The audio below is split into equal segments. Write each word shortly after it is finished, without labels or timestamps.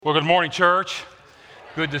Well, good morning, church.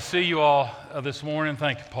 Good to see you all this morning.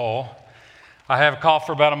 Thank you, Paul. I have a cough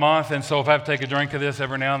for about a month, and so if I have to take a drink of this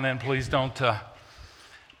every now and then, please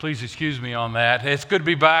excuse me on that. It's good to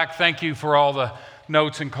be back. Thank you for all the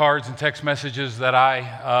notes and cards and text messages that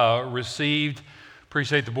I received.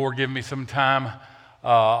 Appreciate the board giving me some time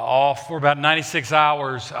off. For about 96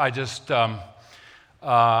 hours, I just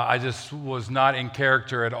was not in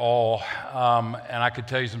character at all, and I could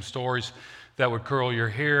tell you some stories that would curl your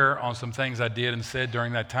hair on some things I did and said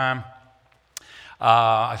during that time.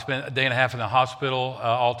 I spent a day and a half in the hospital.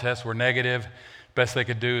 All tests were negative. Best they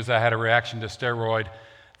could do is I had a reaction to steroid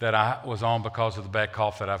that I was on because of the bad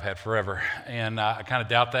cough that I've had forever. And I kind of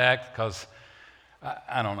doubt that because,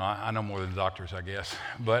 I don't know, I know more than the doctors, I guess.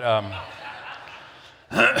 But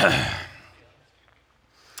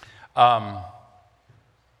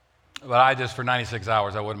but I just, for 96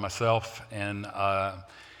 hours, I wasn't myself.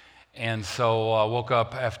 And so I woke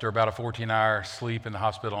up after about a 14-hour sleep in the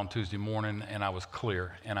hospital on Tuesday morning, and I was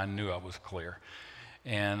clear, and I knew I was clear.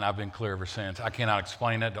 And I've been clear ever since. I cannot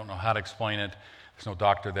explain it, don't know how to explain it. There's no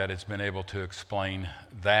doctor that has been able to explain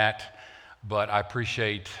that. But I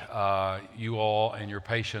appreciate you all and your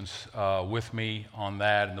patience with me on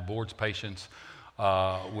that, and the board's patience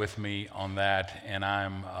with me on that. And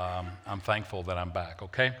I'm thankful that I'm back,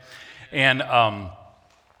 okay? And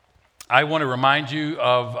I want to remind you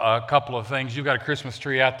of a couple of things. You've got a Christmas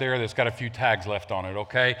tree out there that's got a few tags left on it,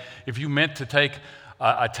 okay? If you meant to take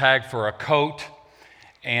a tag for a coat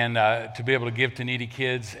and to be able to give to needy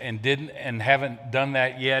kids and haven't done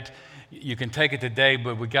that yet, you can take it today,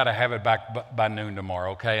 but we got to have it back by noon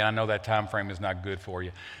tomorrow, okay? And I know that time frame is not good for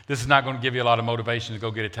you. This is not going to give you a lot of motivation to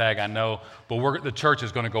go get a tag, I know, but the church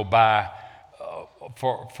is going to go buy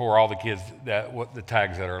for all the kids the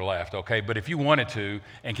tags that are left, okay? But if you wanted to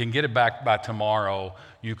and can get it back by tomorrow,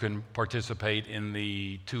 you can participate in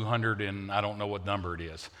the 200 and I don't know what number it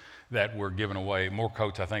is that we're giving away. More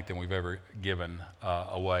coats, I think, than we've ever given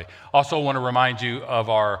away. Also want to remind you of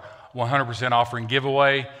our 100% offering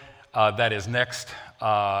giveaway. That is next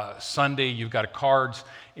Sunday. You've got cards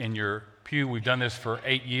in your pew. We've done this for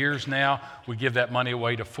 8 years now. We give that money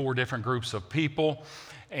away to 4 different groups of people.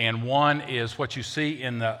 And one is what you see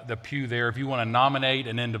in the pew there. If you want to nominate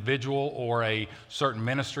an individual or a certain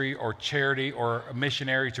ministry or charity or a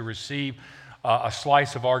missionary to receive a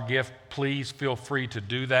slice of our gift, please feel free to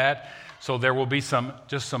do that. So there will be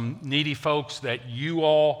some needy folks that you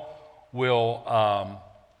all will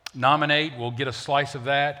nominate. We'll get a slice of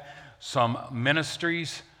that. Some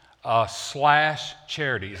ministries /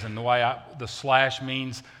 charities. And the slash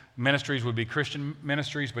means ministries would be Christian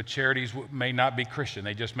ministries, but charities may not be Christian.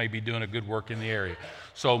 They just may be doing a good work in the area.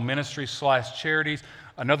 So ministries / charities.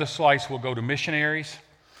 Another slice will go to missionaries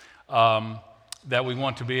that we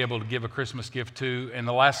want to be able to give a Christmas gift to. And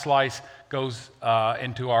the last slice goes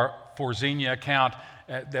into our For Xenia account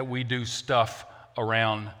that we do stuff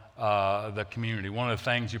around the community. One of the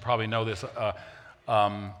things, you probably know this,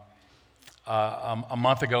 a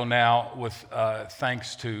month ago now, with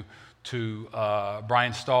thanks to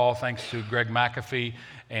Brian Stahl, thanks to Greg McAfee,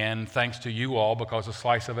 and thanks to you all, because a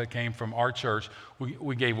slice of it came from our church.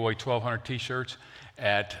 We gave away 1,200 T-shirts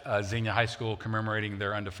at Xenia High School commemorating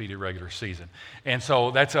their undefeated regular season. And so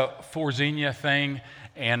that's a For Xenia thing,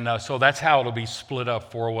 and so that's how it'll be split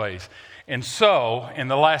up 4 ways. And so in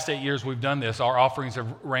the last 8 years we've done this, our offerings have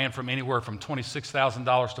ran from anywhere from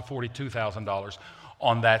 $26,000 to $42,000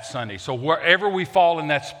 on that Sunday. So wherever we fall in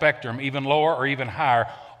that spectrum, even lower or even higher,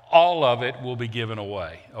 all of it will be given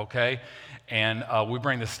away, okay? And we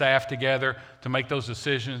bring the staff together to make those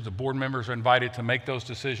decisions. The board members are invited to make those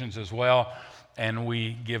decisions as well, and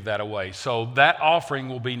we give that away. So that offering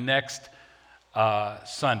will be next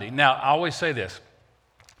Sunday. Now, I always say this.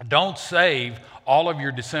 Don't save all of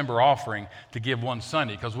your December offering to give one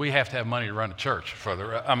Sunday, because we have to have money to run a church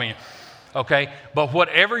okay? But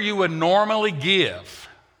whatever you would normally give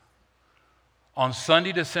on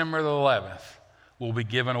Sunday, December the 11th, will be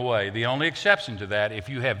given away. The only exception to that, if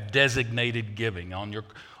you have designated giving on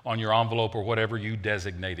your envelope or whatever you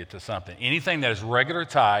designate it to something. Anything that is regular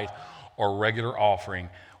tithe or regular offering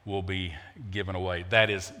will be given away.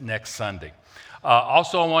 That is next Sunday.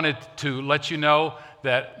 Also, I wanted to let you know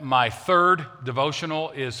that my 3rd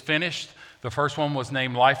devotional is finished. The first one was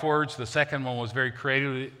named Life Words. The second one was very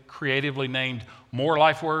creatively named More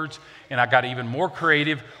Life Words. And I got even more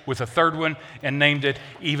creative with a 3rd one and named it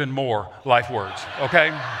Even More Life Words,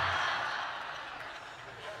 okay?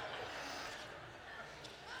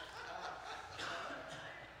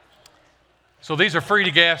 So these are free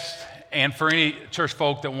to guests, and for any church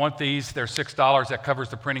folk that want these, they're $6. That covers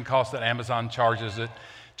the printing cost that Amazon charges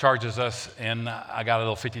charges us, and I got a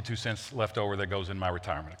little 52 cents left over that goes in my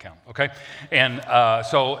retirement account, okay? And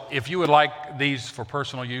so if you would like these for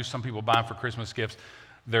personal use, some people buy them for Christmas gifts.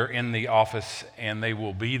 They're in the office, and they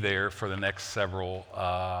will be there for the next several,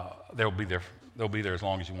 they'll be there as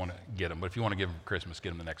long as you want to get them. But if you want to give them for Christmas, get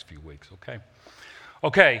them the next few weeks, okay?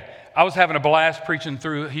 Okay, I was having a blast preaching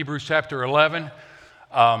through Hebrews chapter 11.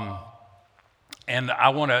 And I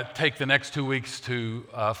want to take the next 2 weeks to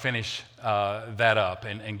finish that up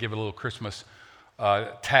and give a little Christmas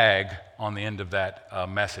tag on the end of that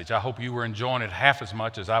message. I hope you were enjoying it half as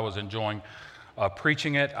much as I was enjoying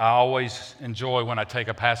preaching it. I always enjoy when I take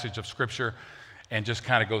a passage of Scripture and just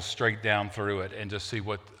kind of go straight down through it and just see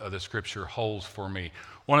what the Scripture holds for me.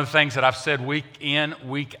 One of the things that I've said week in,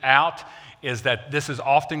 week out is that this is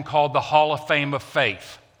often called the Hall of Fame of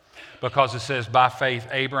Faith, because it says by faith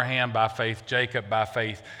Abraham, by faith Jacob, by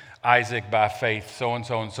faith Isaac, by faith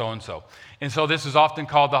so-and-so and so-and-so. And so this is often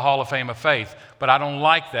called the Hall of Fame of Faith, but I don't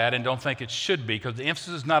like that and don't think it should be, because the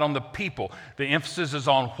emphasis is not on the people. The emphasis is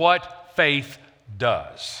on what faith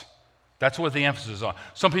does. That's what the emphasis is on.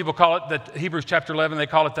 Some people call it, the Hebrews chapter 11, they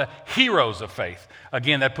call it the heroes of faith.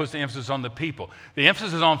 Again, that puts the emphasis on the people. The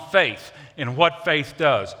emphasis is on faith and what faith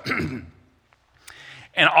does.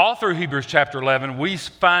 And all through Hebrews chapter 11, we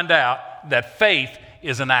find out that faith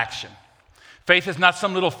is an action. Faith is not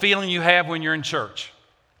some little feeling you have when you're in church.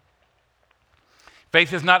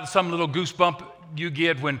 Faith is not some little goosebump you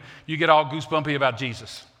get when you get all goosebumpy about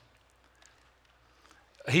Jesus.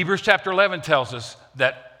 Hebrews chapter 11 tells us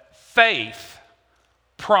that faith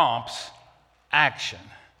prompts action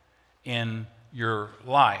in your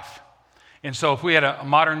life. And so if we had a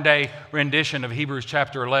modern day rendition of Hebrews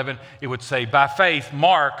chapter 11, it would say, by faith,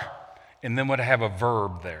 Mark, and then would have a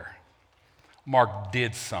verb there. Mark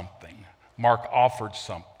did something. Mark offered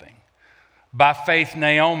something. By faith,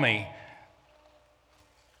 Naomi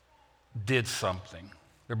did something.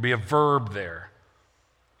 There'd be a verb there.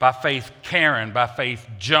 By faith, Karen. By faith,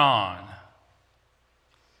 John.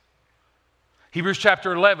 Hebrews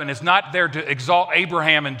chapter 11 is not there to exalt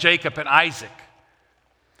Abraham and Jacob and Isaac.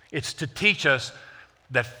 It's to teach us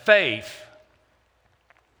that faith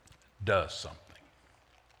does something.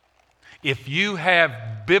 If you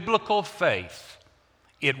have biblical faith,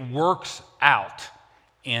 it works out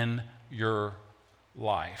in your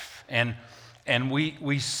life. And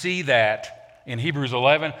we see that in Hebrews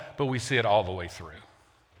 11, but we see it all the way through.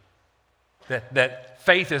 That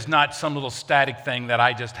faith is not some little static thing that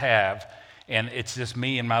I just have, and it's just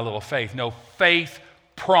me and my little faith. No, faith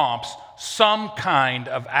prompts some kind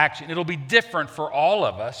of action. It'll be different for all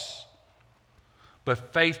of us,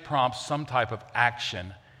 but faith prompts some type of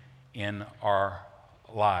action in our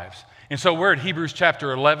lives. And so we're at Hebrews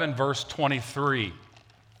chapter 11, verse 23.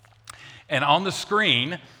 And on the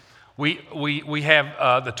screen, we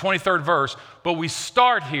have the 23rd verse, but we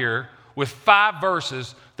start here with 5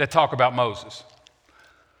 verses that talk about Moses.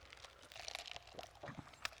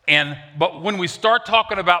 But when we start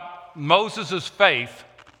talking about Moses' faith,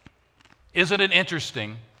 isn't it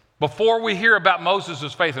interesting? Before we hear about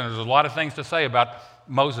Moses' faith, and there's a lot of things to say about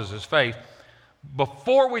Moses' faith,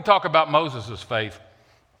 before we talk about Moses' faith,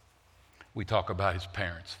 we talk about his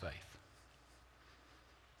parents' faith.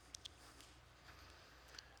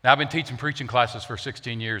 Now, I've been teaching preaching classes for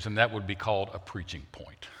 16 years, and that would be called a preaching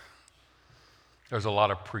point. There's a lot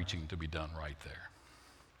of preaching to be done right there.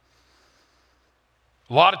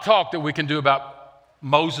 A lot of talk that we can do about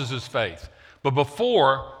Moses' faith. But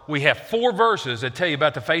before, we have 4 verses that tell you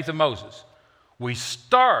about the faith of Moses. We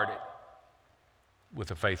started with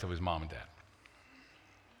the faith of his mom and dad.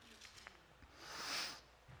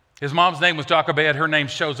 His mom's name was Jochebed. Her name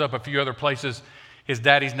shows up a few other places. His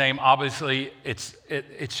daddy's name, obviously,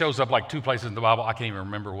 it shows up like 2 places in the Bible. I can't even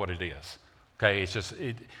remember what it is. Okay, it's just,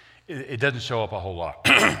 it doesn't show up a whole lot.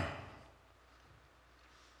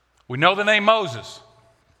 We know the name Moses.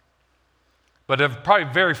 But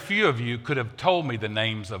probably very few of you could have told me the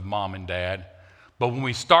names of mom and dad. But when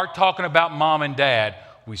we start talking about mom and dad,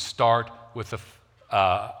 we start with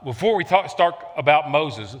before we start about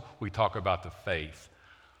Moses, we talk about the faith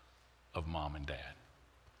of mom and dad.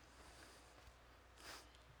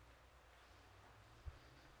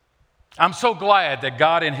 I'm so glad that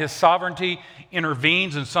God in his sovereignty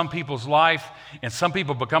intervenes in some people's life, and some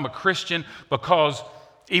people become a Christian because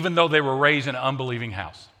even though they were raised in an unbelieving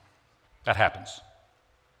house. That happens.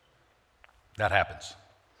 That happens.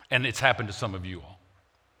 And it's happened to some of you all.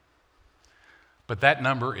 But that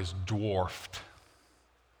number is dwarfed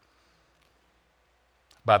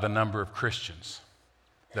by the number of Christians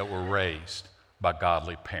that were raised by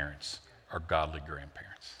godly parents or godly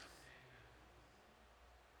grandparents.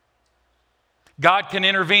 God can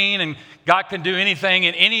intervene and God can do anything,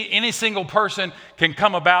 and any single person can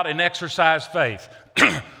come about and exercise faith,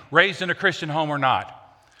 raised in a Christian home or not.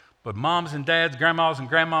 But moms and dads, grandmas and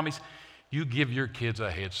grandmommies, you give your kids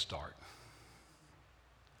a head start.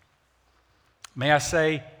 May I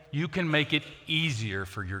say, you can make it easier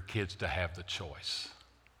for your kids to have the choice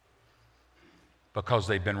because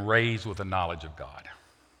they've been raised with the knowledge of God.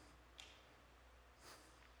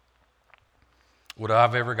 Would I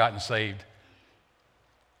have ever gotten saved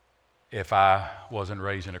if I wasn't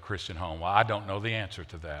raised in a Christian home? Well, I don't know the answer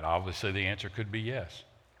to that. Obviously, the answer could be yes.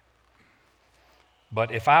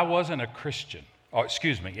 But if I wasn't a Christian,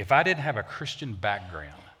 if I didn't have a Christian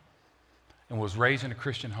background and was raised in a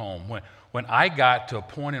Christian home, when I got to a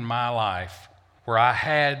point in my life where I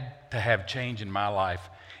had to have change in my life,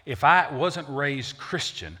 if I wasn't raised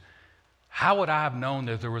Christian, how would I have known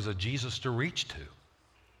that there was a Jesus to reach to?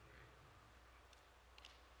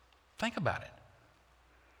 Think about it.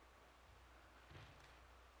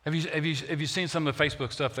 Have you seen some of the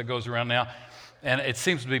Facebook stuff that goes around now? And it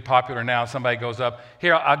seems to be popular now. Somebody goes up,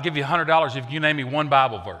 here, I'll give you $100 if you name me one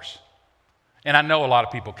Bible verse. And I know a lot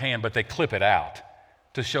of people can, but they clip it out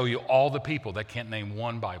to show you all the people that can't name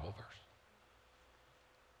one Bible verse.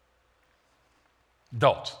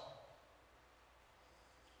 Adults.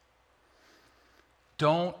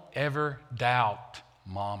 Don't ever doubt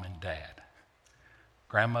mom and dad,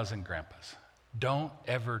 grandmas and grandpas. Don't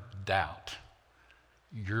ever doubt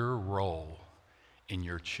your role in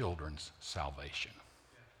your children's salvation.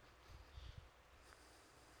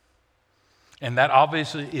 And that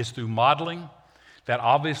obviously is through modeling. That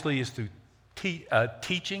obviously is through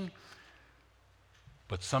teaching.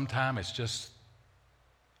 But sometimes it just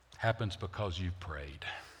happens because you prayed.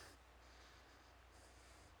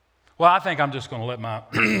 Well, I think I'm just going to let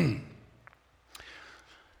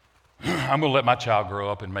my child grow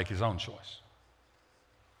up and make his own choice.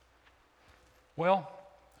 Well,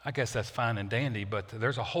 I guess that's fine and dandy, but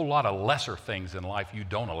there's a whole lot of lesser things in life you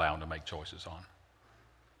don't allow them to make choices on.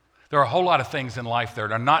 There are a whole lot of things in life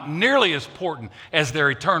that are not nearly as important as their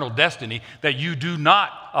eternal destiny that you do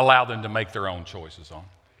not allow them to make their own choices on.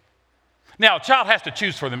 Now, a child has to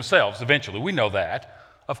choose for themselves eventually. We know that.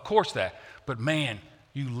 Of course that. But man,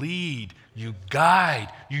 you lead, you guide,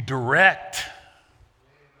 you direct.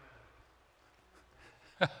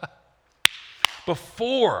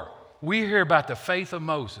 Before we hear about the faith of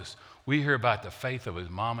Moses, we hear about the faith of his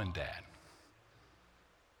mom and dad.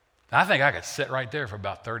 I think I could sit right there for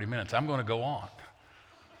about 30 minutes. I'm going to go on.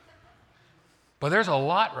 But there's a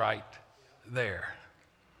lot right there.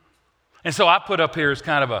 And so I put up here as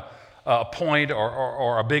kind of a point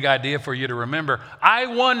or a big idea for you to remember. I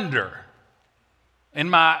wonder, in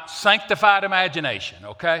my sanctified imagination,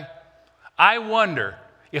 okay? I wonder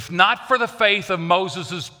if not for the faith of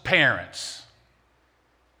Moses' parents,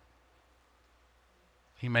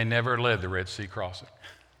 he may never have led the Red Sea crossing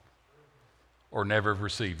or never have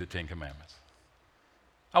received the Ten Commandments.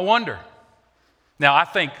 I wonder. Now, I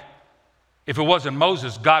think if it wasn't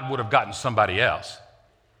Moses, God would have gotten somebody else.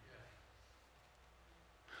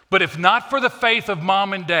 But if not for the faith of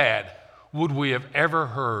mom and dad, would we have ever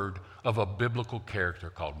heard of a biblical character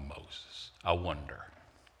called Moses? I wonder.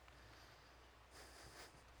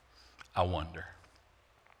 I wonder.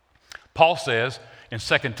 Paul says in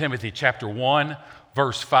 2 Timothy chapter 1,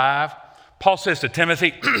 verse 5, Paul says to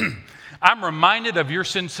Timothy, I'm reminded of your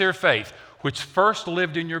sincere faith, which first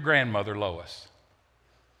lived in your grandmother Lois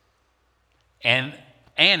and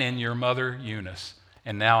in your mother Eunice,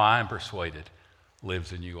 and now I am persuaded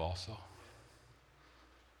lives in you also.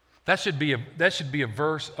 That should be a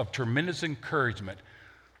verse of tremendous encouragement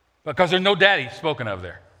because there's no daddy spoken of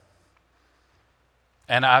there.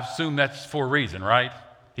 And I assume that's for a reason, right?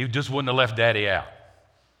 He just wouldn't have left daddy out.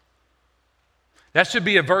 That should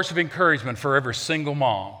be a verse of encouragement for every single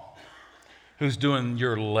mom who's doing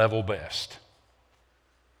your level best.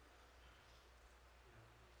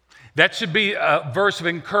 That should be a verse of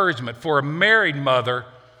encouragement for a married mother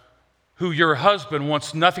who your husband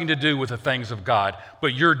wants nothing to do with the things of God,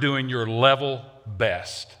 but you're doing your level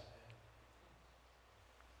best.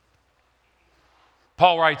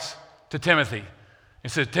 Paul writes to Timothy, he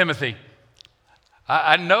says, Timothy,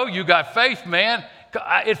 I know you got faith, man.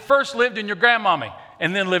 It first lived in your grandmommy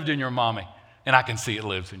and then lived in your mommy, and I can see it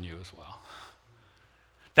lives in you as well.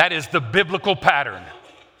 That is the biblical pattern.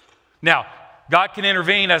 Now, God can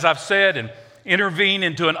intervene, as I've said, and intervene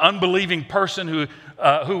into an unbelieving person who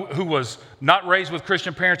was not raised with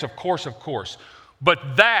Christian parents, of course.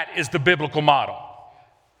 But that is the biblical model.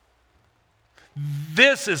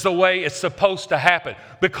 This is the way it's supposed to happen.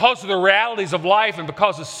 Because of the realities of life and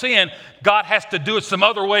because of sin, God has to do it some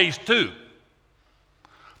other ways too.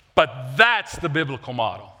 But that's the biblical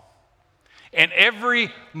model. And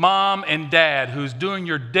every mom and dad who's doing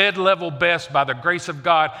your dead level best by the grace of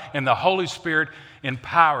God and the Holy Spirit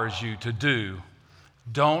empowers you to do,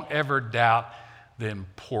 don't ever doubt the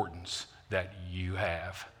importance that you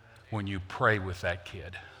have when you pray with that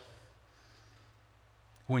kid,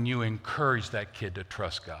 when you encourage that kid to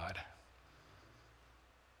trust God,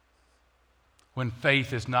 when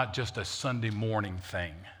faith is not just a Sunday morning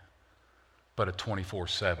thing, but a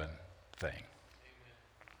 24/7 thing.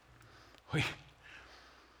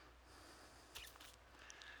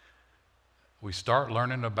 We start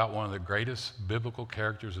learning about one of the greatest biblical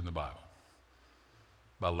characters in the Bible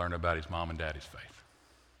by learning about his mom and daddy's faith.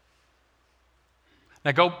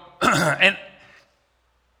 Now go, and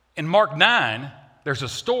in Mark 9, there's a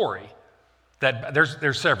story that,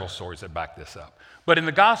 there's several stories that back this up. But in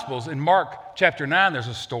the Gospels, in Mark chapter 9, there's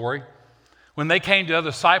a story. When they came to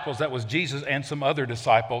other disciples, that was Jesus and some other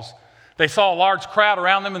disciples, they saw a large crowd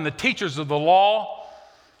around them and the teachers of the law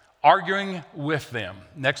arguing with them.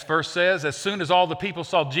 Next verse says, as soon as all the people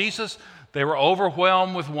saw Jesus, they were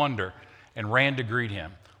overwhelmed with wonder and ran to greet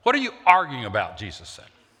him. What are you arguing about? Jesus said.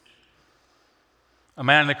 A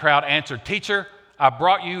man in the crowd answered, Teacher, I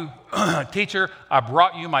brought you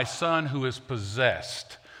my son who is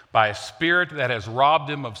possessed by a spirit that has robbed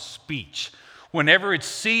him of speech. Whenever it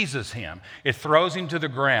seizes him, it throws him to the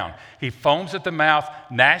ground. He foams at the mouth,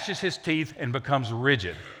 gnashes his teeth, and becomes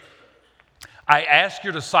rigid. I asked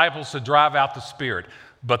your disciples to drive out the spirit,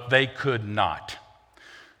 but they could not.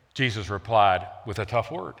 Jesus replied with a tough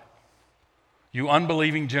word. You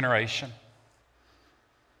unbelieving generation,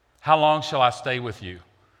 how long shall I stay with you?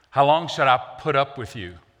 How long shall I put up with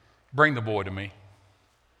you? Bring the boy to me.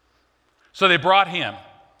 So they brought him.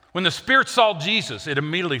 When the spirit saw Jesus, it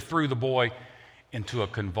immediately threw the boy into a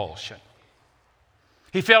convulsion.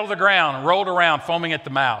 He fell to the ground and rolled around, foaming at the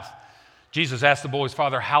mouth. Jesus asked the boy's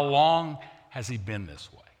father, how long has he been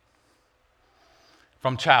this way?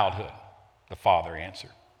 From childhood, the father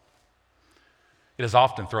answered. It has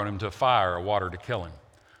often thrown him to fire or water to kill him.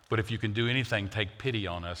 But if you can do anything, take pity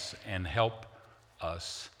on us and help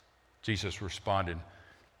us. Jesus responded,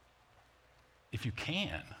 if you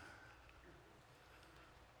can.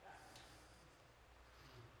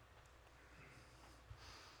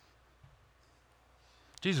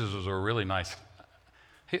 Jesus was a really nice,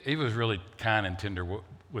 he was really kind and tender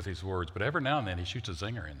with his words, but every now and then he shoots a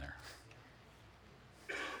zinger in there.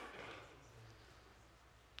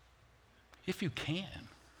 If you can.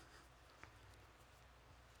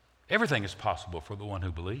 Everything is possible for the one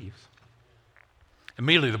who believes.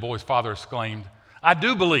 Immediately the boy's father exclaimed, I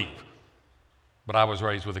do believe. But I was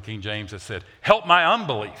raised with a King James that said, help my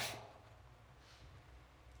unbelief.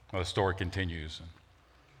 Well, the story continues, and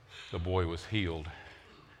the boy was healed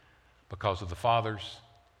because of the father's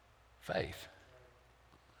faith.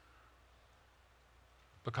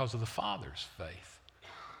 Because of the father's faith.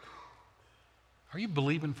 Are you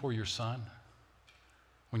believing for your son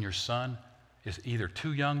when your son is either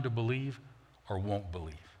too young to believe or won't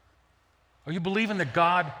believe? Are you believing that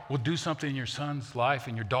God will do something in your son's life,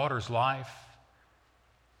 in your daughter's life?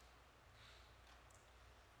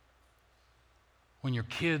 When your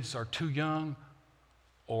kids are too young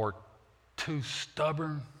or too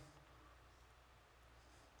stubborn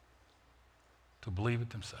to believe it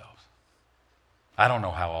themselves? I don't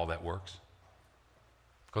know how all that works,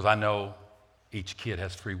 because I know each kid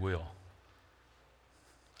has free will.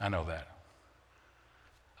 I know that.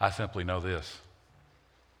 I simply know this.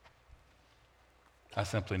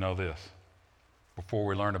 Before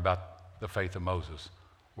we learn about the faith of Moses,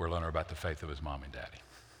 we're learning about the faith of his mom and daddy.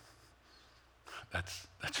 That's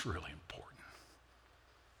really important.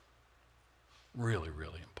 Really,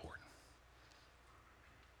 really important.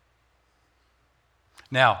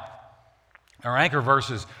 Now, our anchor verse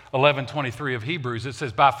is 11:23 of Hebrews. It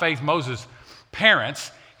says, by faith Moses'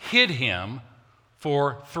 parents hid him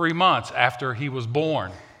for 3 months after he was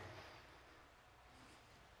born,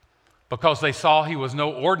 because they saw he was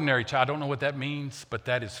no ordinary child. I don't know what that means, but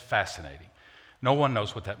that is fascinating. No one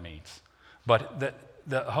knows what that means. But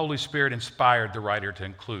the Holy Spirit inspired the writer to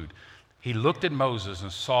include. He looked at Moses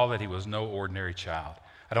and saw that he was no ordinary child.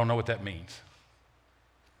 I don't know what that means.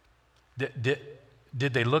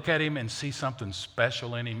 Did they look at him and see something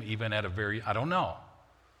special in him, even at I don't know.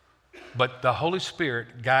 But the Holy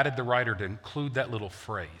Spirit guided the writer to include that little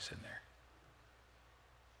phrase in there.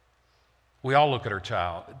 We all look at our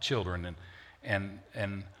children,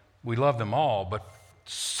 and we love them all, but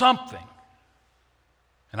something,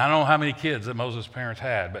 and I don't know how many kids that Moses' parents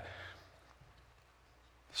had, but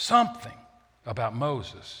something about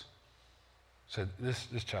Moses said,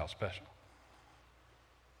 this child's special.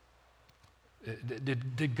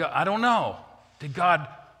 Did God, I don't know. Did God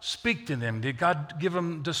speak to them? Did God give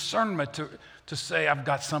them discernment to say, I've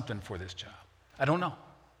got something for this child? I don't know.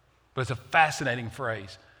 But it's a fascinating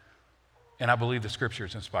phrase. And I believe the scripture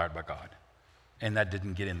is inspired by God. And that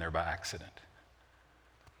didn't get in there by accident.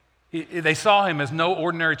 They saw him as no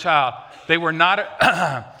ordinary child. They were not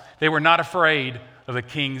afraid of the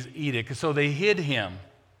king's edict, so they hid him.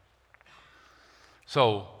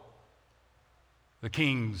 So the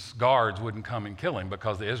king's guards wouldn't come and kill him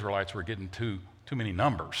because the Israelites were getting too many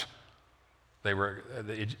numbers.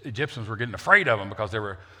 The Egyptians were getting afraid of them because they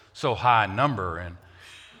were so high in number,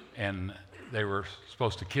 and they were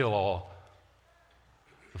supposed to kill all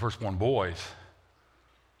the firstborn boys.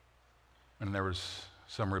 And there was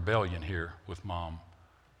some rebellion here with mom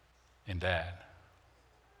and dad.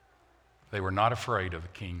 They were not afraid of the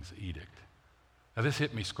king's edict. Now this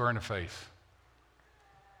hit me square in the face.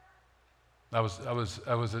 I was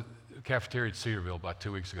at the cafeteria at Cedarville about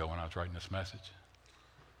 2 weeks ago when I was writing this message.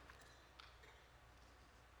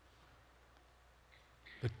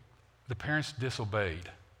 The parents disobeyed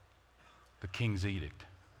the king's edict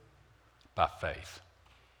by faith.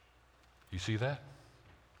 You see that?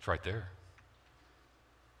 It's right there.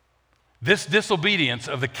 This disobedience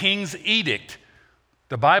of the king's edict,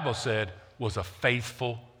 the Bible said, was a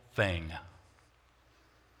faithful thing.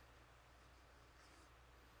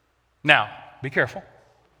 Now, be careful.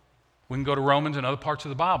 We can go to Romans and other parts of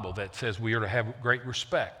the Bible that says we are to have great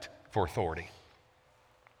respect for authority.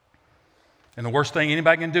 And the worst thing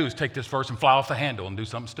anybody can do is take this verse and fly off the handle and do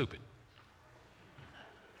something stupid.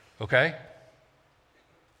 Okay?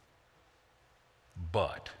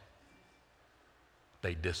 But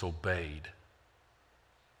they disobeyed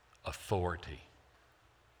authority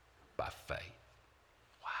by faith.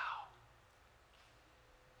 Wow.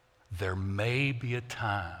 There may be a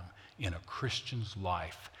time in a Christian's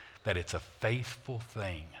life that it's a faithful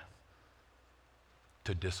thing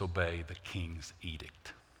to disobey the king's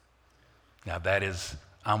edict. Now that is,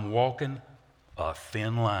 I'm walking a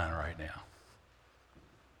thin line right now.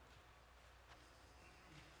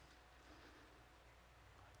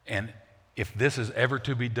 And if this is ever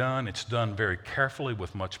to be done, it's done very carefully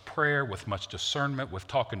with much prayer, with much discernment, with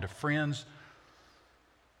talking to friends.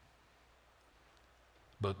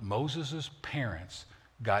 But Moses' parents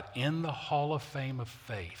got in the Hall of Fame of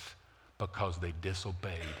faith because they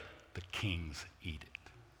disobeyed the king's edict.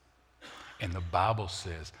 And the Bible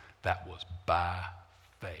says that was by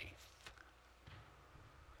faith.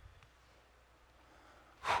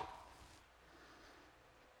 Whew.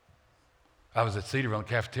 I was at Cedarville in the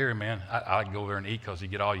cafeteria, man. I go there and eat because you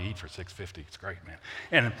get all you eat for $6.50. It's great, man.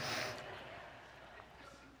 And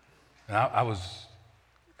I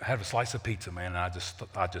had a slice of pizza, man, and I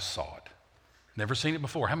just saw it. Never seen it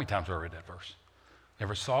before. How many times have I read that verse?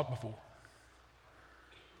 Never saw it before.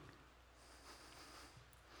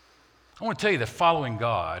 I want to tell you that following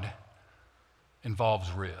God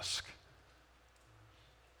involves risk.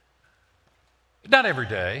 Not every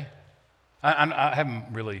day. I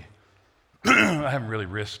haven't really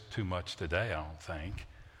risked too much today, I don't think.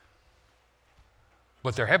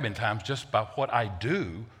 But there have been times just by what I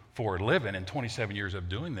do for a living in 27 years of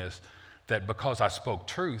doing this, that because I spoke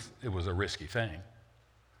truth, it was a risky thing.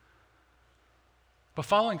 But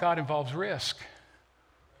following God involves risk.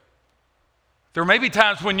 There may be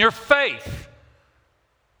times when your faith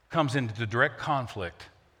comes into direct conflict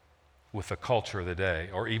with the culture of the day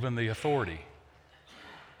or even the authority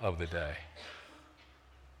of the day.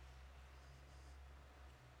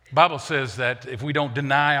 The Bible says that if we don't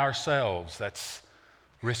deny ourselves, that's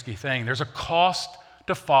a risky thing. There's a cost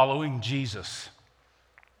to following Jesus.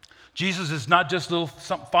 Jesus is not just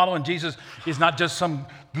following Jesus is not just some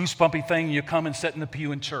goosebumpy thing you come and sit in the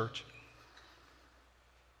pew in church.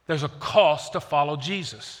 There's a cost to follow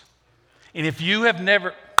Jesus. And if you have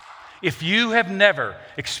never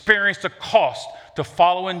experienced a cost to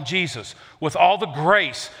following Jesus with all the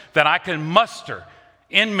grace that I can muster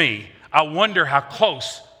in me, I wonder how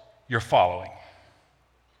close you're following.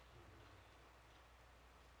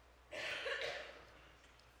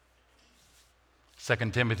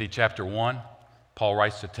 Second Timothy chapter 1, Paul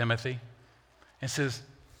writes to Timothy and says,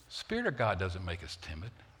 the Spirit of God doesn't make us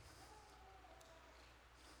timid.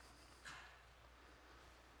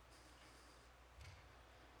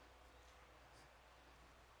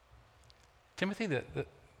 Timothy,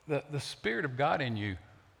 the Spirit of God in you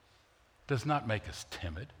does not make us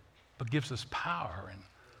timid, but gives us power and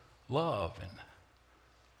love and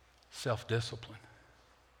self-discipline.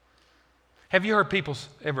 Have you heard people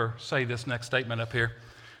ever say this next statement up here?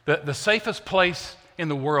 The safest place in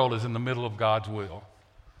the world is in the middle of God's will.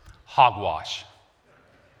 Hogwash.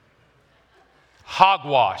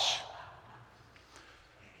 Hogwash.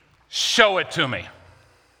 Show it to me.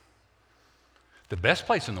 The best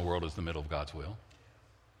place in the world is the middle of God's will.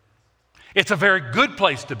 It's a very good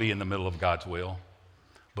place to be in the middle of God's will,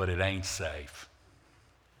 but it ain't safe.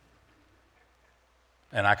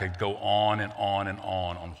 And I could go on and on and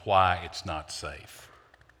on why it's not safe.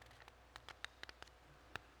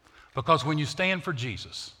 Because when you stand for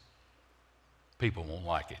Jesus, people won't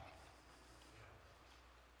like it.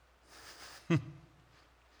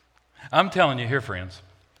 I'm telling you here, friends,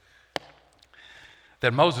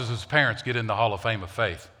 that Moses' parents get in the Hall of Fame of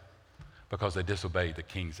Faith because they disobeyed the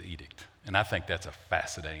king's edict. And I think that's a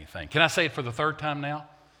fascinating thing. Can I say it for the third time now?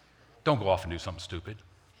 Don't go off and do something stupid.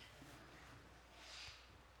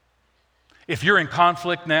 If you're in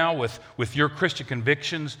conflict now with your Christian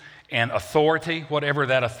convictions and authority, whatever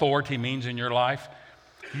that authority means in your life,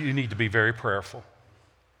 you need to be very prayerful.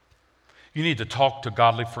 You need to talk to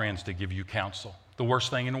godly friends to give you counsel. The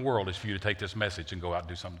worst thing in the world is for you to take this message and go out and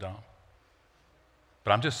do something dumb.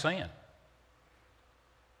 But I'm just saying,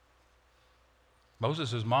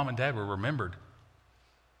 Moses' mom and dad were remembered.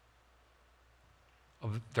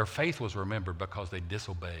 Their faith was remembered because they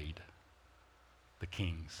disobeyed the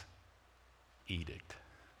king's edict.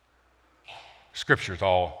 Scripture's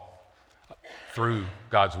all through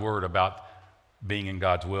God's word about being in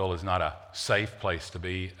God's will is not a safe place to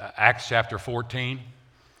be. Acts chapter 14,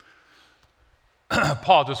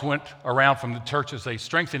 Paul just went around from the churches. They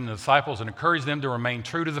strengthened the disciples and encouraged them to remain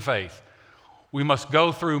true to the faith. We must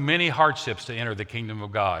go through many hardships to enter the kingdom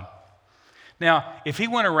of God. Now, if he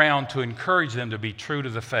went around to encourage them to be true to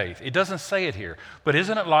the faith, it doesn't say it here, but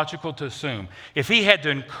isn't it logical to assume if he had to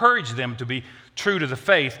encourage them to be true to the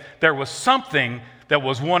faith, there was something that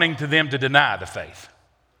was wanting to them to deny the faith?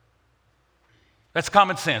 That's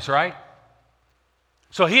common sense, right?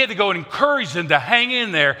 So he had to go and encourage them to hang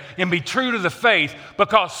in there and be true to the faith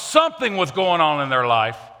because something was going on in their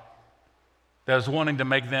life that was wanting to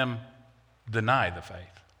make them deny the faith.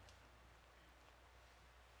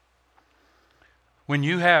 When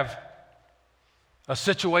you have a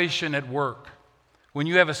situation at work, when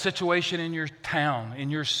you have a situation in your town, in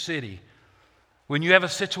your city, when you have a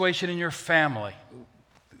situation in your family,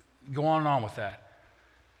 go on and on with that,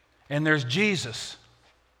 and there's Jesus,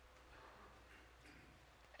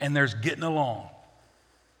 and there's getting along,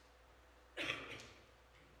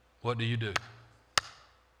 what do?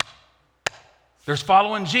 There's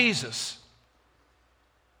following Jesus,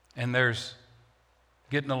 and there's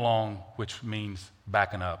getting along, which means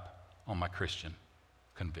backing up on my Christian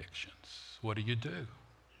convictions. What do?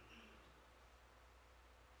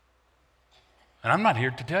 And I'm not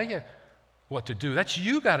here to tell you what to do. That's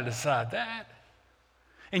you got to decide that.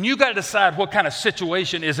 And you got to decide what kind of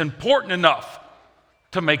situation is important enough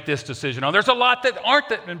to make this decision on. There's a lot that aren't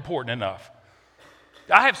that important enough.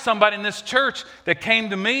 I have somebody in this church that came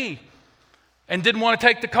to me and didn't want to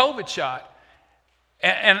take the COVID shot.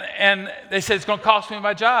 And they said, it's going to cost me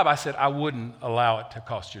my job. I said, I wouldn't allow it to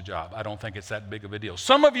cost your job. I don't think it's that big of a deal.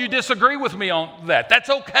 Some of you disagree with me on that. That's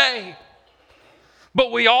okay.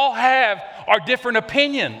 But we all have our different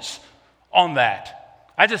opinions on that.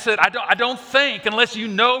 I just said, I don't think, unless you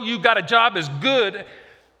know you got a job as good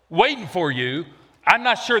waiting for you, I'm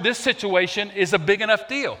not sure this situation is a big enough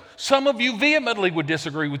deal. Some of you vehemently would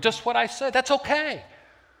disagree with just what I said. That's okay.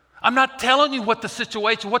 I'm not telling you what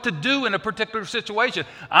to do in a particular situation.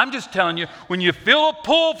 I'm just telling you, when you feel a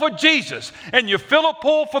pull for Jesus and you feel a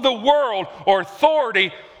pull for the world or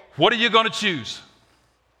authority, what are you going to choose?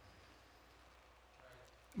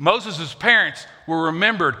 Moses' parents were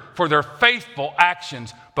remembered for their faithful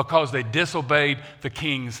actions because they disobeyed the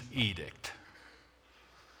king's edict.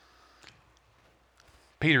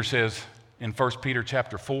 Peter says in 1 Peter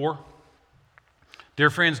chapter 4, dear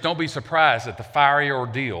friends, don't be surprised at the fiery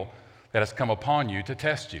ordeal that has come upon you to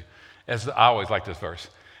test you. As I always like this verse,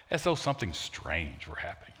 as though something strange were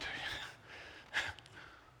happening to you.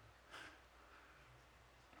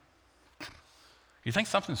 You think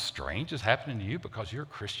something strange is happening to you because you're a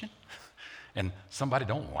Christian and somebody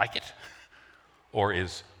don't like it or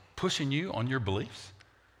is pushing you on your beliefs?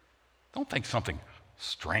 Don't think something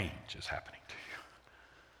strange is happening to you.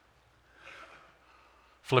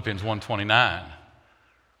 Philippians 1:29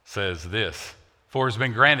 says this, for it has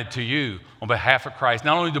been granted to you on behalf of Christ,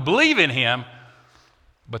 not only to believe in him,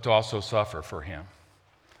 but to also suffer for him.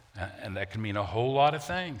 And that can mean a whole lot of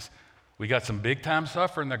things. We got some big time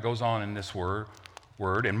suffering that goes on in this word,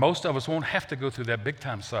 and most of us won't have to go through that big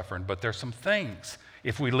time suffering, but there's some things.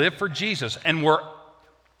 If we live for Jesus and we're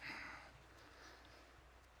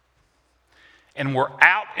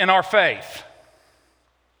out in our faith,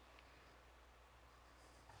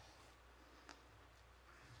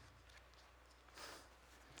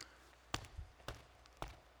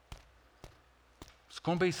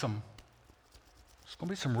 going to be some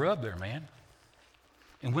rub there, man.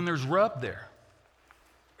 And when there's rub there,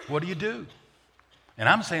 what do? And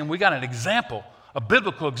I'm saying we got an example, a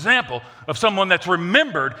biblical example of someone that's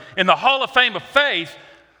remembered in the Hall of Fame of faith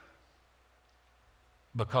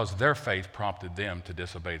because their faith prompted them to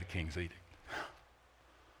disobey the king's edict.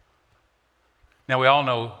 Now, we all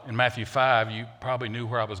know in Matthew 5, you probably knew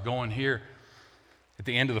where I was going here. At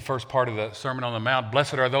the end of the first part of the Sermon on the Mount,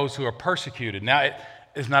 blessed are those who are persecuted. Now,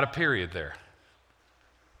 it's not a period there.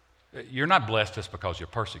 You're not blessed just because you're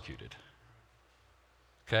persecuted.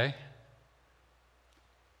 Okay?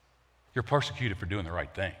 You're persecuted for doing the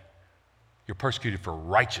right thing. You're persecuted for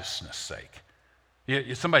righteousness' sake.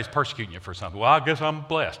 Somebody's persecuting you for something. Well, I guess I'm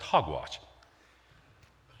blessed. Hogwash.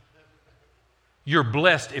 You're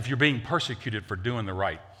blessed if you're being persecuted for doing the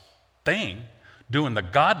right thing, doing the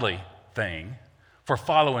godly thing, for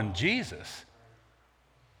following Jesus.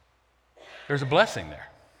 There's a blessing there.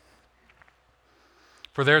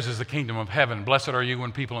 For theirs is the kingdom of heaven. Blessed are you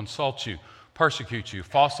when people insult you, persecute you,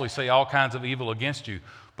 falsely say all kinds of evil against you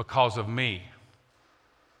because of me.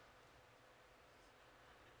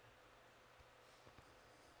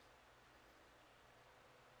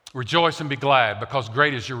 Rejoice and be glad, because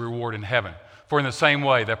great is your reward in heaven. For in the same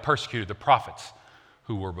way they persecuted the prophets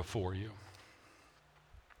who were before you.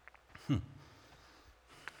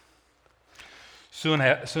 Soon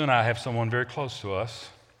I have someone very close to us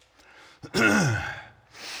that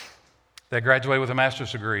graduated with a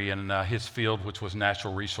master's degree in his field, which was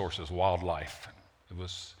natural resources, wildlife. It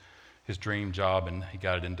was his dream job, and he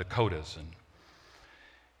got it in Dakotas.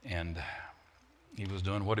 And he was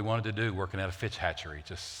doing what he wanted to do, working at a fish hatchery.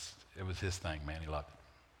 It was his thing, man. He loved it.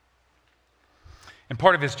 And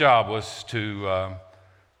part of his job was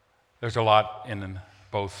there's a lot in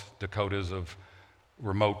both Dakotas of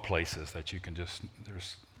remote places that you can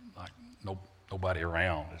there's like nobody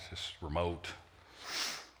around. It's just remote.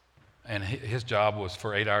 And his job was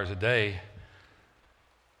for 8 hours a day,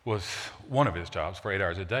 one of his jobs for 8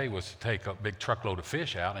 hours a day was to take a big truckload of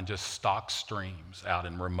fish out and just stock streams out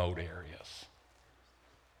in remote areas.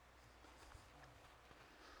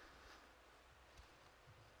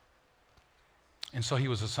 And so he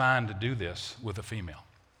was assigned to do this with a female.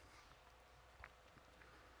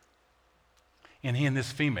 And he and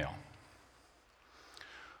this female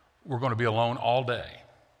were going to be alone all day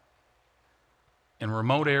in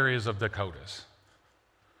remote areas of Dakotas,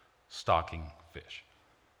 stocking fish.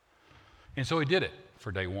 And so he did it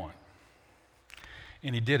for day one.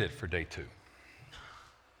 And he did it for day two.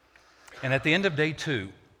 And at the end of day two,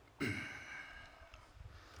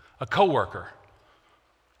 a coworker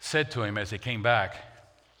said to him as he came back,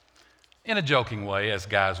 in a joking way, as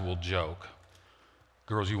guys will joke,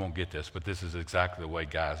 girls, you won't get this, but this is exactly the way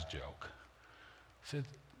guys joke. He said,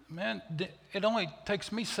 man, it only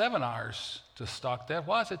takes me 7 hours to stock that.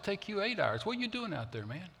 Why does it take you 8 hours? What are you doing out there,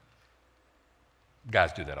 man?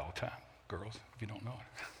 Guys do that all the time, girls, if you don't know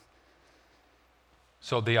it.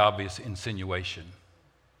 So the obvious insinuation.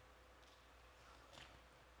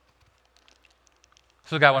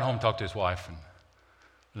 So the guy went home and talked to his wife, and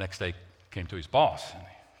the next day came to his boss, and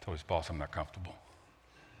he told his boss, I'm not comfortable.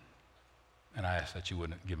 And I asked that you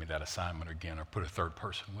wouldn't give me that assignment again or put a third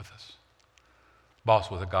person with us.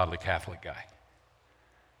 Boss was a godly Catholic guy,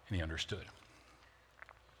 and he understood.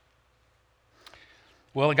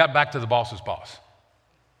 Well, it got back to the boss's boss.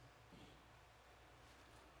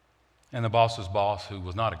 And the boss's boss, who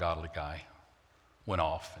was not a godly guy, went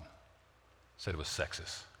off and said it was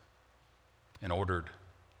sexist and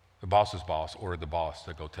the boss's boss ordered the boss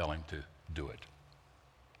to go tell him to do it.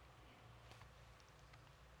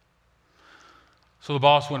 So the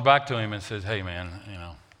boss went back to him and says, hey, man,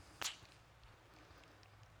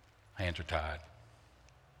 hands are tied.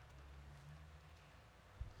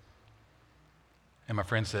 And my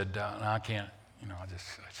friend said, no, I can't, I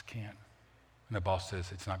just can't. And the boss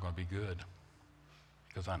says, it's not going to be good.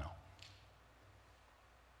 He goes, I know.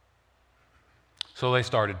 So they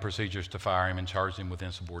started procedures to fire him and charged him with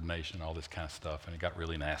insubordination, all this kind of stuff, and it got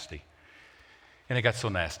really nasty. And it got so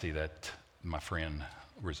nasty that my friend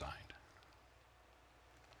resigned.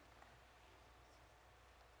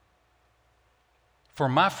 For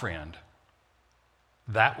my friend,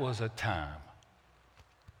 that was a time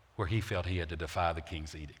where he felt he had to defy the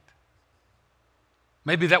king's edict.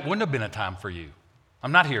 Maybe that wouldn't have been a time for you.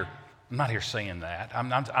 I'm not here saying that. I'm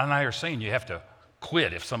not here saying you have to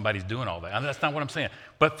quit if somebody's doing all that. That's not what I'm saying.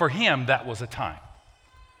 But for him, that was a time.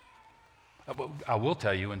 I will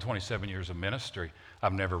tell you, in 27 years of ministry,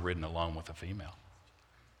 I've never ridden alone with a female.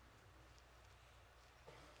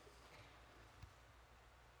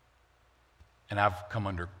 And I've come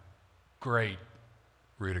under great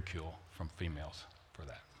ridicule from females for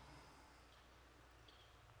that.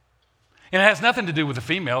 And it has nothing to do with the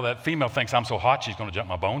female. That female thinks I'm so hot she's going to jump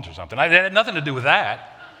my bones or something. It had nothing to do with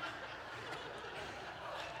that.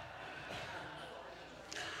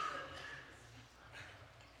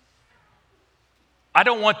 I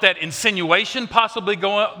don't want that insinuation possibly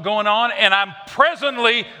going on, and I'm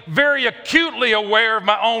presently very acutely aware of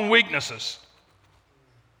my own weaknesses.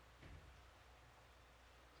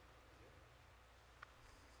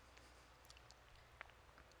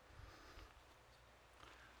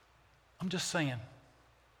 I'm just saying.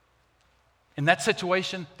 And that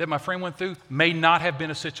situation that my friend went through may not have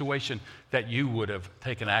been a situation that you would have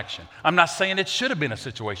taken action. I'm not saying it should have been a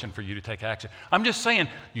situation for you to take action. I'm just saying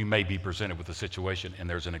you may be presented with a situation, and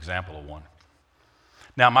there's an example of one.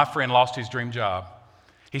 Now, my friend lost his dream job.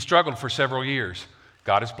 He struggled for several years.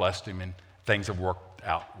 God has blessed him, and things have worked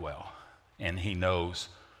out well. And he knows,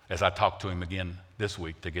 as I talked to him again this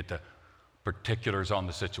week to get the particulars on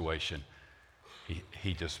the situation,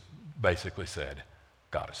 he just basically said,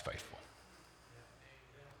 God is faithful.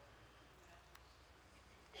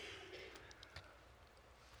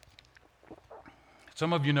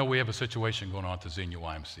 Some of you know we have a situation going on at the Xenia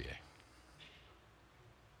YMCA.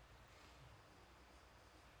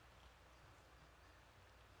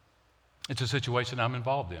 It's a situation I'm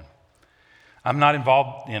involved in. I'm not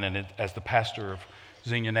involved in it as the pastor of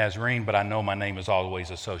Xenia Nazarene, but I know my name is always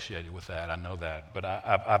associated with that. I know that. But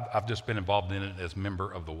I've just been involved in it as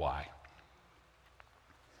member of the Y.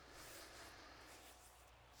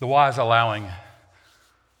 The Y is allowing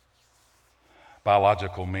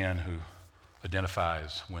biological men who identify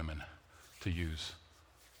as women to use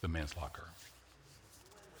the men's locker room.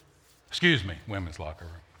 Excuse me, women's locker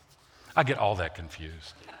room. I get all that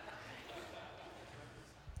confused.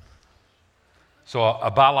 So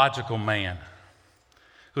a biological man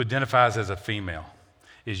who identifies as a female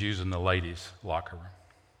is using the ladies' locker room.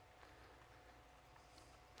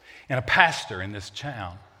 And a pastor in this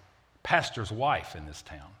town, pastor's wife in this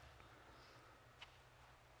town,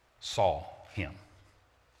 saw him.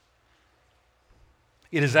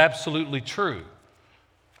 It is absolutely true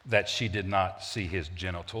that she did not see his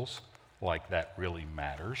genitals, like that really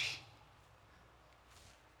matters.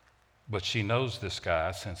 But she knows this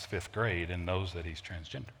guy since 5th grade and knows that he's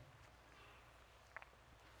transgender.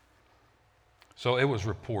 So it was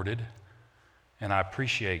reported, and I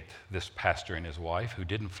appreciate this pastor and his wife who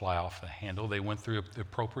didn't fly off the handle. They went through the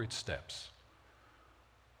appropriate steps.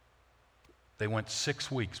 They went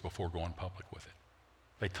 6 weeks before going public with it.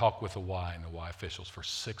 They talked with the Y and the Y officials for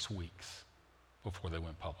 6 weeks before they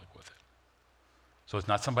went public with it. So it's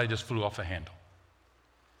not somebody just flew off the handle.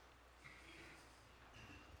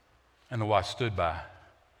 And the Y stood by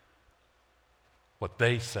what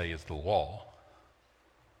they say is the law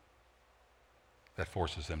that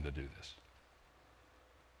forces them to do this.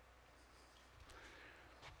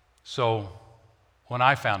 So when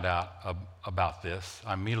I found out about this,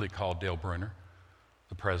 I immediately called Dale Bruner,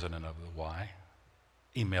 the president of the Y,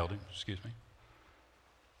 emailed him,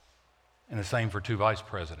 and the same for 2 vice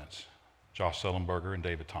presidents, Josh Sullenberger and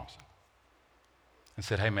David Thompson, and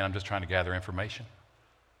said, hey man, I'm just trying to gather information.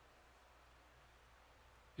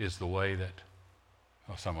 Is the way that,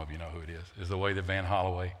 well, some of you know who it is the way that Van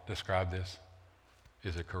Holloway described this,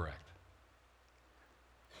 is it correct?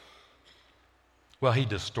 Well, he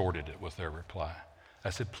distorted it, was their reply. I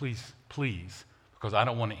said, please, because I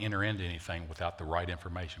don't want to enter into anything without the right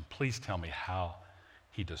information. Please tell me how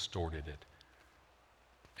he distorted it.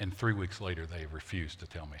 And 3 weeks later, they refused to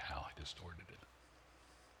tell me how he distorted it.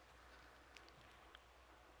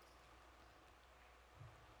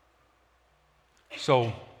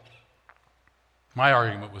 So my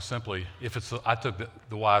argument was simply, I took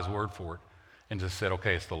the Y's word for it and just said,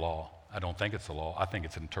 okay, it's the law. I don't think it's the law. I think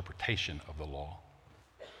it's an interpretation of the law.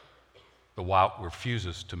 The Y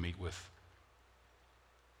refuses to meet with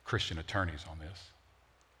Christian attorneys on this.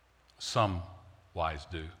 Some Y's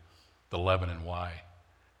do. The Lebanon Y,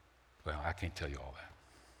 well, I can't tell you all that.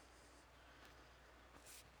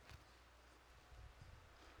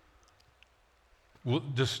 We'll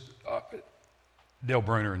just Dale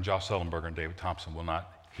Bruner and Josh Sullenberger and David Thompson will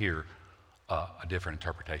not hear a different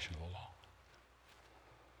interpretation of the law.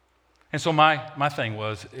 And so my thing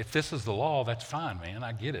was, if this is the law, that's fine, man.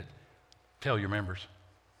 I get it. Tell your members.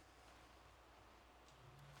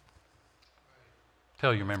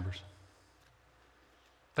 Tell your members.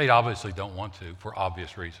 They obviously don't want to for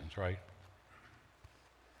obvious reasons, right?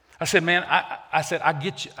 I said, man, I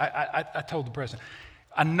get you. I told the president,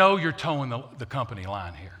 I know you're towing the company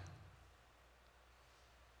line here.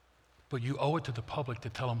 But you owe it to the public to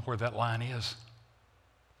tell them where that line is.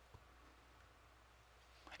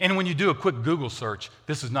 And when you do a quick Google search,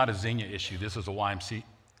 this is not a Xenia issue. This is a YMCA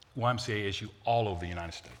issue all over the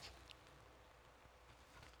United States.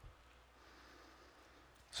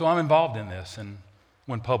 So I'm involved in this and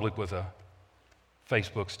went public with a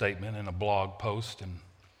Facebook statement and a blog post and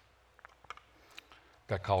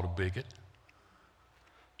got called a bigot,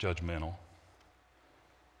 judgmental,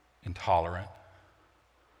 intolerant,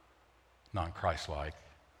 non-Christ-like.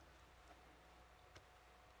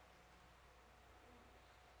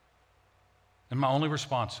 And my only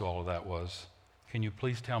response to all of that was, can you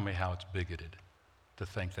please tell me how it's bigoted to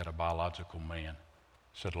think that a biological man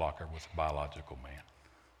should lock her with a biological man?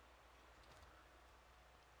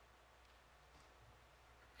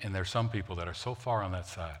 And there's some people that are so far on that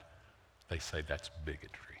side, they say that's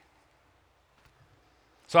bigotry.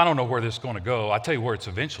 So I don't know where this is going to go. I'll tell you where it's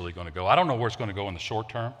eventually going to go. I don't know where it's going to go in the short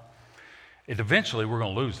term. Eventually we're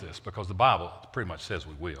going to lose this because the Bible pretty much says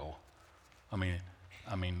we will. I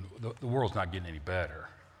mean, the world's not getting any better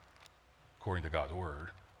according to God's word.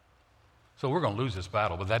 So we're going to lose this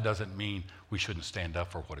battle, but that doesn't mean we shouldn't stand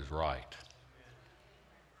up for what is right.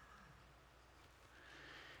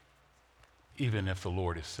 Even if the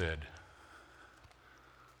Lord has said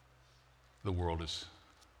the world is,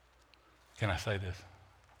 can I say this?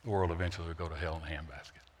 The world eventually will go to hell in a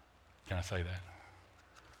handbasket. Can I say that?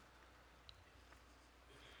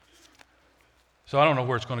 So I don't know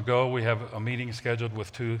where it's going to go. We have a meeting scheduled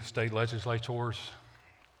with 2 state legislators.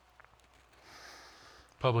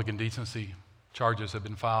 Public indecency charges have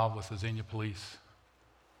been filed with the Xenia police.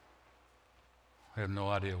 I have no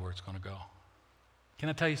idea where it's going to go. Can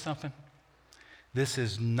I tell you something? This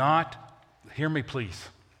is not, hear me please,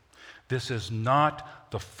 this is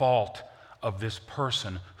not the fault of this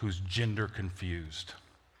person who's gender confused.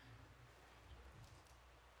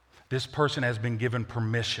 This person has been given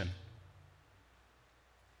permission.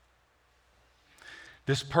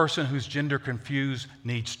 This person who's gender confused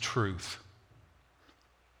needs truth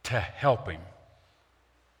to help him.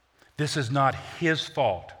 This is not his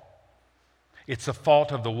fault. It's the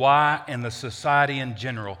fault of the Y and the society in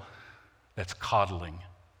general that's coddling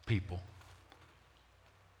people.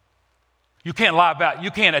 You can't lie about, you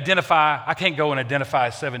can't identify, I can't go and identify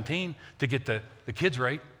as 17 to get the kids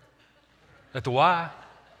rate at the Y.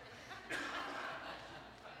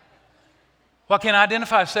 Why can't I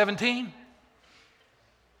identify as 17?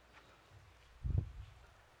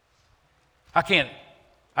 I can't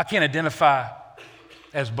identify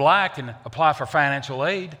as black and apply for financial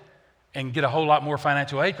aid and get a whole lot more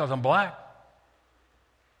financial aid because I'm black.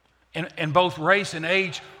 And both race and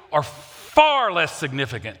age are far less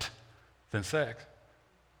significant than sex.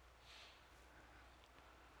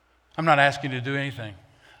 I'm not asking you to do anything.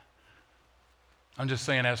 I'm just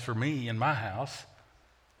saying, as for me in my house,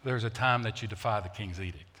 there's a time that you defy the king's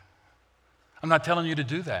edict. I'm not telling you to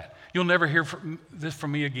do that. You'll never hear this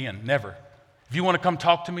from me again, never. If you want to come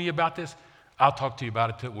talk to me about this, I'll talk to you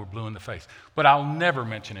about it till we're blue in the face. But I'll never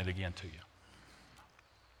mention it again to you.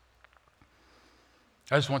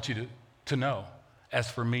 I just want you to know, as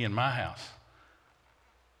for me and my house,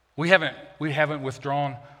 we haven't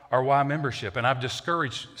withdrawn our Y membership, and I've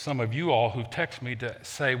discouraged some of you all who text me to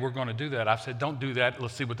say we're going to do that. I've said, don't do that.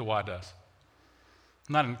 Let's see what the Y does.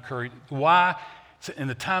 I'm not encouraged. The Y, in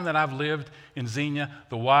the time that I've lived in Xenia,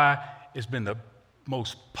 the Y has been the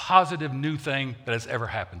most positive new thing that has ever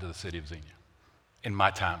happened to the city of Xenia in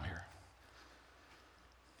my time here.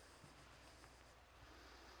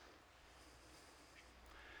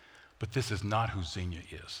 But this is not who Xenia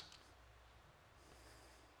is.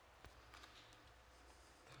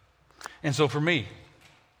 And so for me,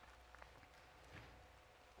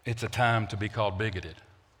 it's a time to be called bigoted,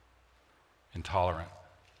 intolerant,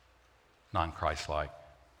 non-Christ-like,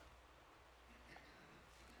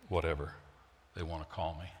 whatever they want to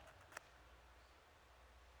call me.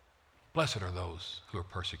 Blessed are those who are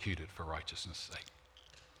persecuted for righteousness' sake.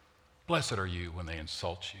 Blessed are you when they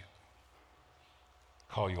insult you,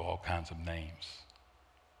 call you all kinds of names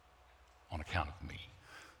on account of me.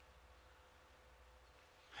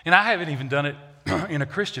 And I haven't even done it in a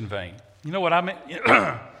Christian vein. You know what I mean?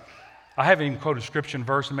 I haven't even quoted scripture and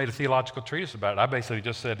verse and made a theological treatise about it. I basically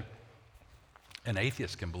just said an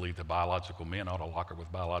atheist can believe that biological men ought to lock her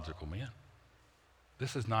with biological men.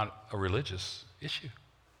 This is not a religious issue.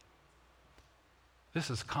 This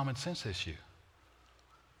is a common sense issue.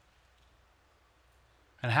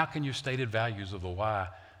 And how can your stated values of the Y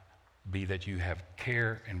be that you have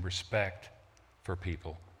care and respect for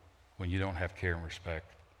people when you don't have care and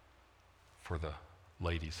respect for the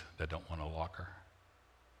ladies that don't want to lock her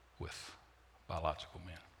with biological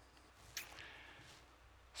men?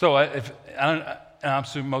 So And I'm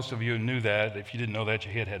assuming most of you knew that. If you didn't know that,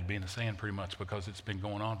 your head had to be in the sand pretty much because it's been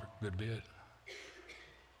going on for a good bit.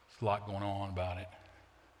 There's a lot going on about it.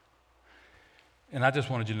 And I just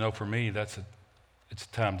wanted you to know, for me, it's a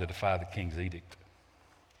time to defy the king's edict,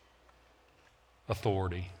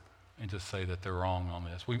 authority, and just say that they're wrong on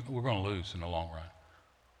this. We're going to lose in the long run.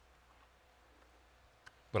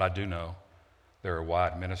 But I do know there are white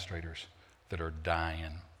administrators that are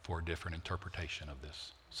dying for a different interpretation of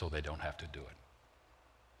this so they don't have to do it.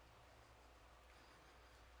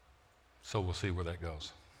 So we'll see where that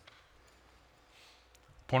goes.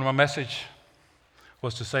 Point of my message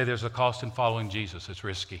was to say there's a cost in following Jesus. It's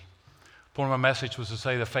risky. Point of my message was to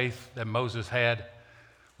say the faith that Moses had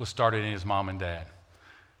was started in his mom and dad.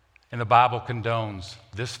 And the Bible condones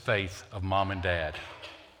this faith of mom and dad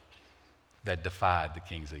that defied the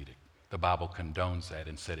king's edict. The Bible condones that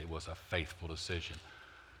and said it was a faithful decision.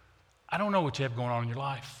 I don't know what you have going on in your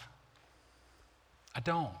life. I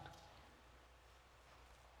don't.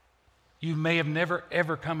 You may have never,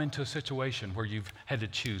 ever come into a situation where you've had to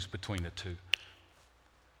choose between the two.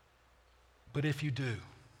 But if you do,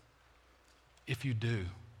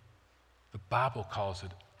 the Bible calls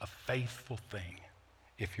it a faithful thing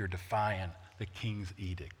if you're defying the king's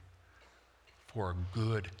edict for a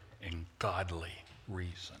good and godly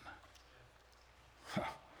reason.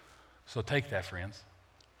 So take that, friends.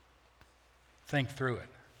 Think through it.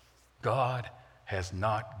 God has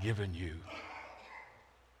not given you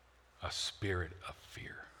a spirit of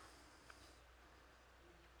fear.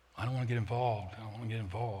 I don't want to get involved.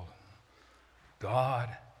 God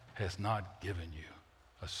has not given you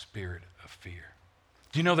a spirit of fear.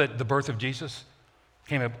 Do you know that the birth of Jesus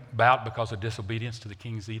came about because of disobedience to the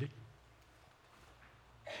king's edict?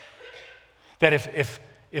 That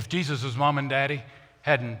if Jesus' mom and daddy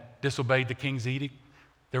hadn't disobeyed the king's edict,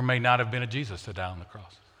 there may not have been a Jesus to die on the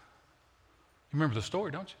cross. You remember the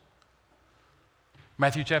story, don't you?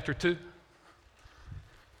 Matthew chapter 2.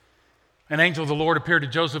 An angel of the Lord appeared to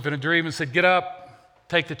Joseph in a dream and said, "Get up,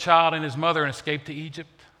 take the child and his mother and escape to Egypt.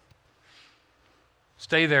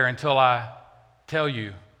 Stay there until I tell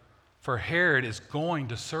you, for Herod is going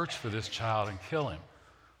to search for this child and kill him."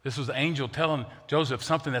 This was the angel telling Joseph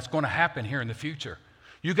something that's going to happen here in the future.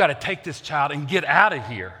 You got to take this child and get out of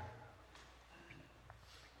here.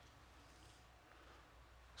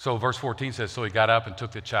 So verse 14 says, so he got up and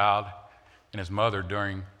took the child and his mother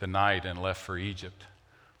during the night and left for Egypt.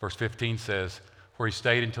 Verse 15 says, where he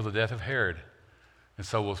stayed until the death of Herod. And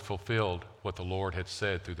so was fulfilled what the Lord had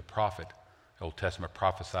said through the prophet. The Old Testament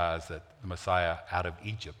prophesies that the Messiah, out of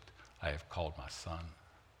Egypt I have called my son.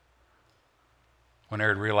 When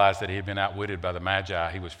Herod realized that he had been outwitted by the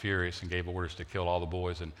Magi, he was furious and gave orders to kill all the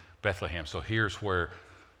boys in Bethlehem. So here's where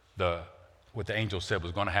what the angel said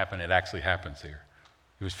was going to happen. It actually happens here.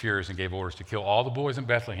 He was furious and gave orders to kill all the boys in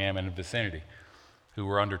Bethlehem and the vicinity who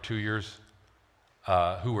were under 2 years,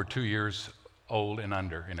 who were 2 years old and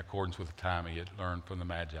under, in accordance with the time he had learned from the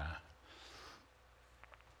Magi.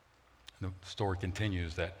 The story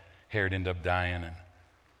continues that Herod ended up dying, and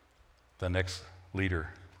the next leader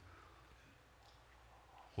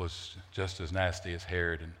was just as nasty as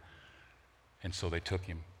Herod, and so they took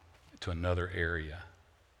him to another area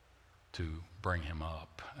to bring him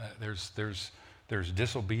up. There's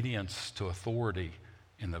disobedience to authority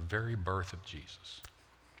in the very birth of Jesus.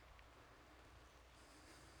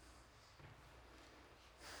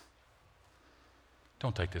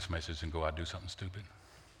 Don't take this message and go out and do something stupid.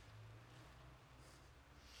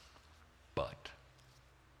 But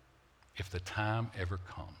if the time ever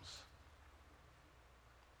comes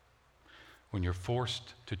when you're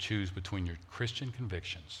forced to choose between your Christian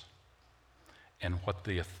convictions and what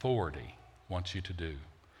the authority wants you to do,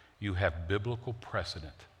 you have biblical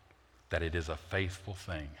precedent that it is a faithful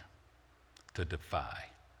thing to defy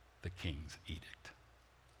the king's edict.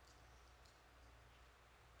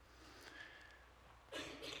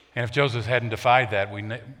 And if Joseph hadn't defied that,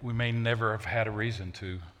 we may never have had a reason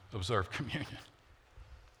to observe communion.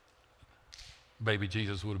 Baby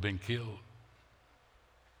Jesus would have been killed.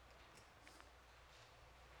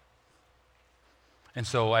 And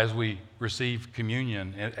so as we receive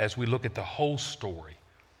communion, as we look at the whole story,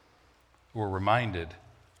 we're reminded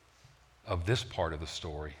of this part of the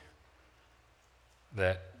story,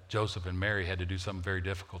 that Joseph and Mary had to do something very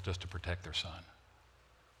difficult just to protect their son.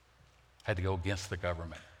 Had to go against the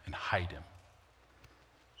government and hide him.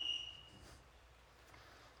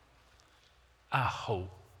 I hope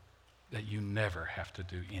that you never have to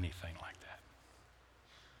do anything like that.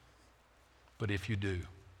 But if you do,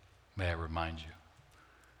 may I remind you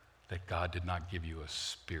that God did not give you a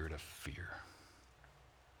spirit of fear.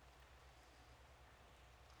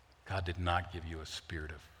 God did not give you a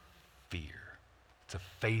spirit of fear. It's a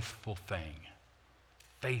faithful thing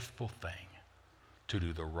to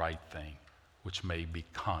do the right thing, which may be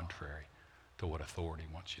contrary to what authority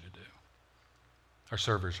wants you to do. Our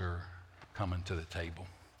servers are coming to the table.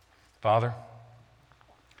 Father,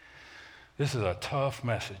 this is a tough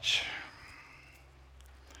message,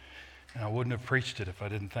 and I wouldn't have preached it if I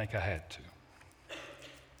didn't think I had to.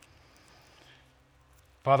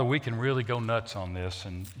 Father, we can really go nuts on this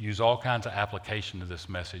and use all kinds of application to this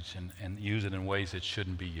message and use it in ways it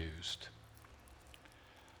shouldn't be used.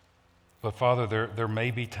 But Father, there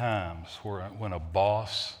may be times when a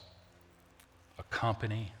boss, a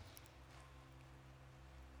company,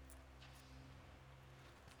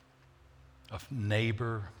 a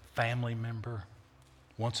neighbor, family member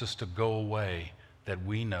wants us to go away that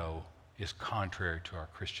we know is contrary to our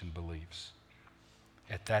Christian beliefs.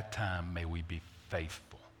 At that time, may we be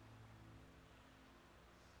faithful.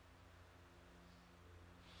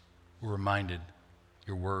 We're reminded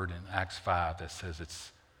your word in Acts 5 that says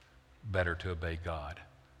it's better to obey God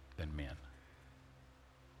than men.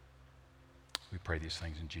 We pray these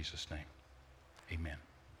things in Jesus' name. Amen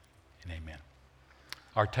and amen.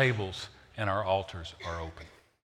 Our tables and our altars are open.